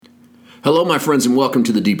Hello, my friends, and welcome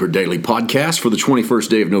to the Deeper Daily Podcast for the 21st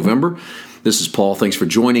day of November. This is Paul. Thanks for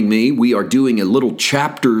joining me. We are doing a little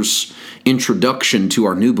chapters introduction to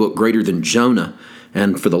our new book, Greater Than Jonah.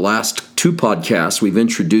 And for the last two podcasts, we've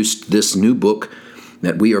introduced this new book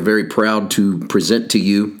that we are very proud to present to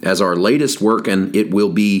you as our latest work, and it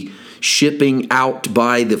will be shipping out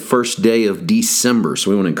by the first day of December.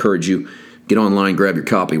 So we want to encourage you, get online, grab your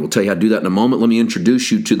copy. We'll tell you how to do that in a moment. Let me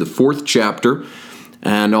introduce you to the fourth chapter.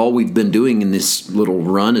 And all we've been doing in this little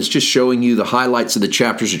run is just showing you the highlights of the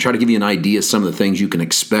chapters to try to give you an idea of some of the things you can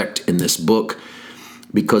expect in this book,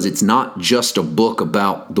 because it's not just a book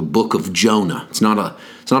about the book of Jonah. It's not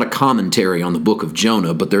a commentary on the book of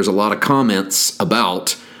Jonah, but there's a lot of comments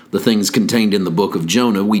about the things contained in the book of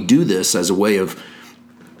Jonah. We do this as a way of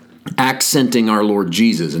accenting our Lord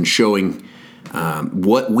Jesus and showing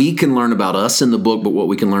what we can learn about us in the book, but what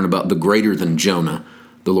we can learn about the greater than Jonah,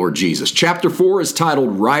 the Lord Jesus. Chapter 4 is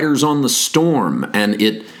titled Riders on the Storm, and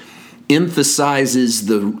it emphasizes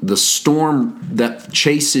the storm that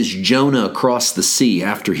chases Jonah across the sea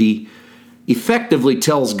after he effectively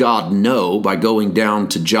tells God no by going down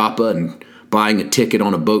to Joppa and buying a ticket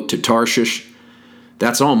on a boat to Tarshish.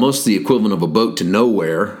 That's almost the equivalent of a boat to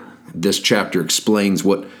nowhere. This chapter explains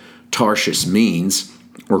what Tarshish means,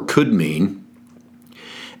 or could mean.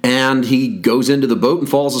 And he goes into the boat and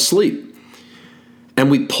falls asleep. And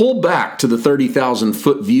we pull back to the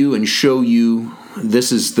 30,000-foot view and show you,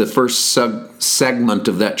 this is the first segment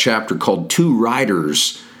of that chapter called Two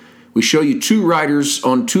Riders. We show you two riders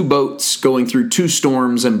on two boats going through two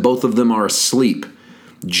storms, and both of them are asleep.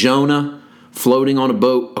 Jonah floating on a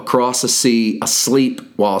boat across a sea, asleep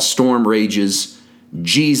while a storm rages.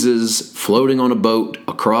 Jesus floating on a boat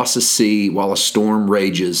across a sea while a storm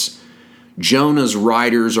rages. Jonah's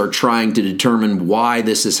riders are trying to determine why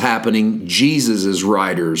this is happening. Jesus'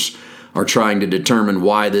 riders are trying to determine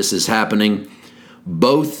why this is happening.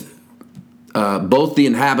 Both the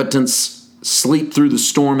inhabitants sleep through the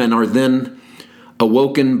storm and are then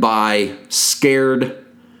awoken by scared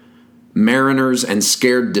mariners and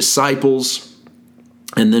scared disciples.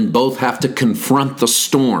 And then both have to confront the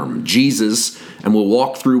storm. Jesus, and we'll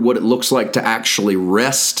walk through what it looks like to actually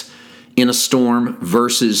rest in a storm,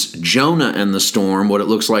 versus Jonah and the storm, what it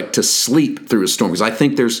looks like to sleep through a storm. Because I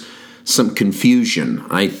think there's some confusion.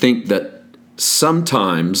 I think that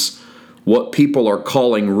sometimes what people are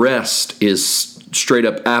calling rest is straight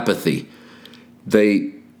up apathy.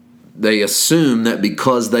 They assume that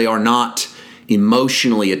because they are not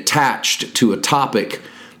emotionally attached to a topic,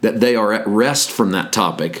 that they are at rest from that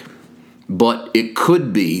topic. But it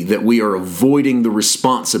could be that we are avoiding the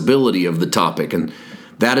responsibility of the topic, and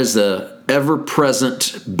that is the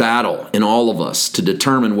ever-present battle in all of us to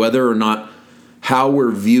determine whether or not how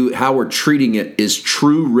we're treating it is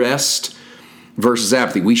true rest versus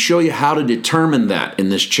apathy. We show you how to determine that in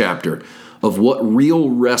this chapter of what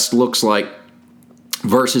real rest looks like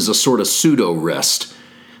versus a sort of pseudo rest.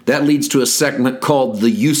 That leads to a segment called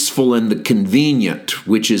the useful and the convenient,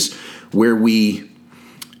 which is where we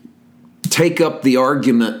take up the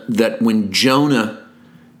argument that when Jonah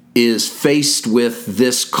is faced with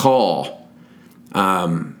this call,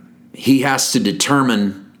 he has to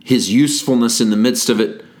determine his usefulness in the midst of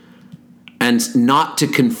it, and not to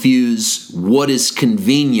confuse what is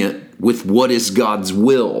convenient with what is God's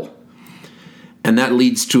will. And that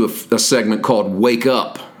leads to a segment called Wake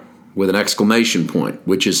Up, with an exclamation point,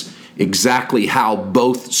 which is exactly how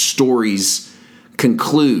both stories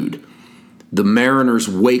conclude. The mariners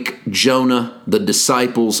wake Jonah, the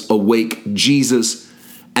disciples awake Jesus,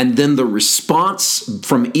 and then the response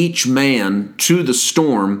from each man to the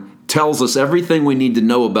storm tells us everything we need to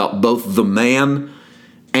know about both the man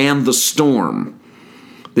and the storm.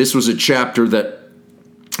 This was a chapter that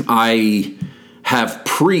I have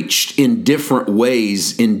preached in different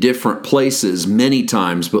ways in different places many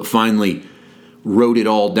times, but finally wrote it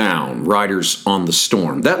all down, Riders on the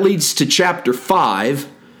Storm. That leads to chapter 5,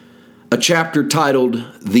 a chapter titled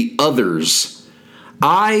The Others.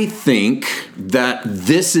 I think that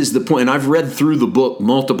this is the point, and I've read through the book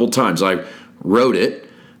multiple times. I wrote it,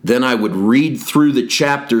 then I would read through the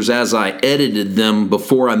chapters as I edited them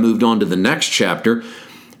before I moved on to the next chapter.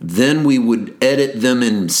 Then we would edit them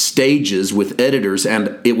in stages with editors,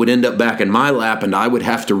 and it would end up back in my lap, and I would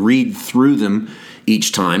have to read through them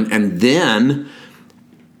each time. And then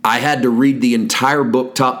I had to read the entire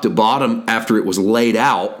book top to bottom after it was laid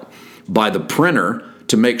out by the printer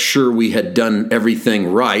to make sure we had done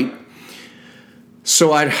everything right.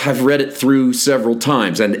 So I've read it through several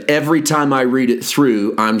times, and every time I read it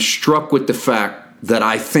through, I'm struck with the fact that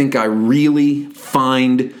I think I really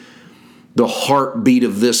find the heartbeat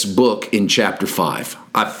of this book in chapter 5.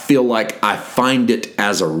 I feel like I find it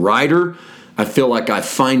as a writer. I feel like I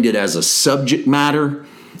find it as a subject matter.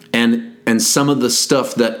 And some of the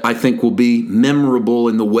stuff that I think will be memorable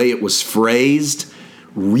in the way it was phrased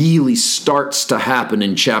really starts to happen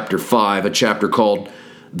in chapter 5, a chapter called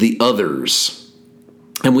The Others.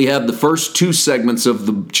 And we have the first two segments of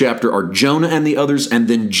the chapter are Jonah and the others, and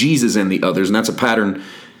then Jesus and the others. And that's a pattern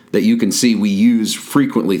that you can see we use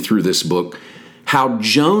frequently through this book. How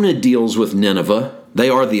Jonah deals with Nineveh, they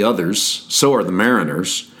are the others, so are the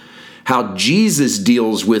mariners. How Jesus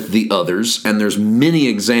deals with the others, and there's many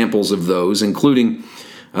examples of those, including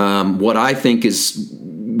what I think is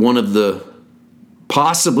one of the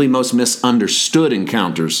possibly most misunderstood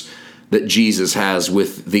encounters that Jesus has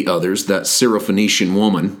with the others, that Syrophoenician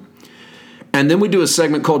woman. And then we do a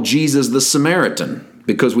segment called Jesus the Samaritan,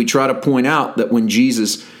 because we try to point out that when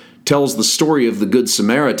Jesus tells the story of the Good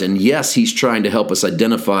Samaritan, yes, he's trying to help us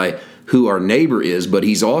identify who our neighbor is, but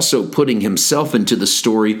he's also putting himself into the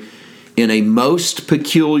story in a most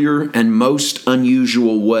peculiar and most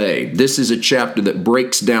unusual way. This is a chapter that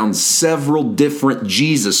breaks down several different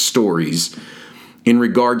Jesus stories in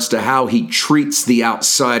regards to how he treats the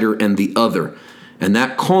outsider and the other. And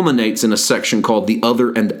that culminates in a section called The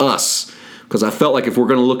Other and Us, because I felt like if we're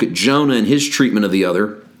going to look at Jonah and his treatment of the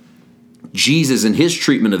other, Jesus and his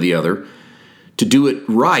treatment of the other, to do it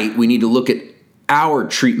right, we need to look at our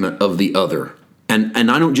treatment of the other. And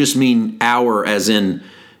I don't just mean our as in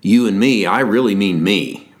you and me, I really mean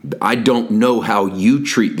me. I don't know how you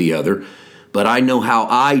treat the other, but I know how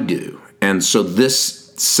I do. And so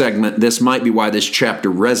this segment, this might be why this chapter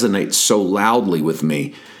resonates so loudly with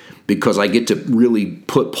me, because I get to really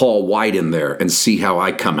put Paul White in there and see how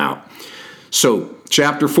I come out. So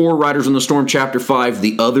chapter 4, Riders on the Storm. Chapter 5,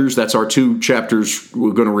 The Others. That's our two chapters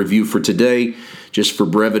we're going to review for today. Just for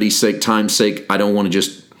brevity's sake, time's sake, I don't want to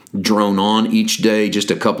just drone on each day,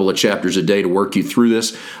 just a couple of chapters a day to work you through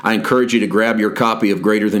this. I encourage you to grab your copy of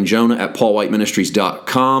Greater Than Jonah at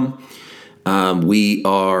paulwhiteministries.com.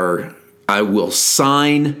 I will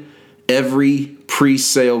sign every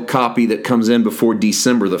pre-sale copy that comes in before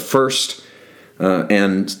December the 1st.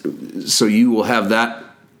 And so you will have that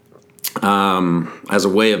as a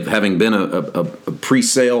way of having been a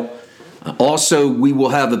pre-sale. Also, we will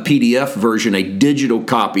have a PDF version, a digital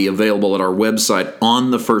copy available at our website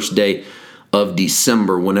on the first day of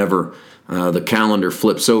December. Whenever the calendar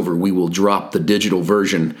flips over, we will drop the digital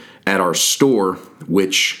version at our store,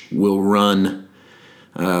 which will run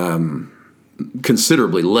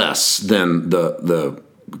considerably less than the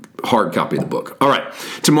hard copy of the book. All right,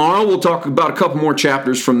 tomorrow we'll talk about a couple more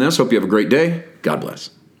chapters from this. Hope you have a great day. God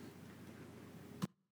bless.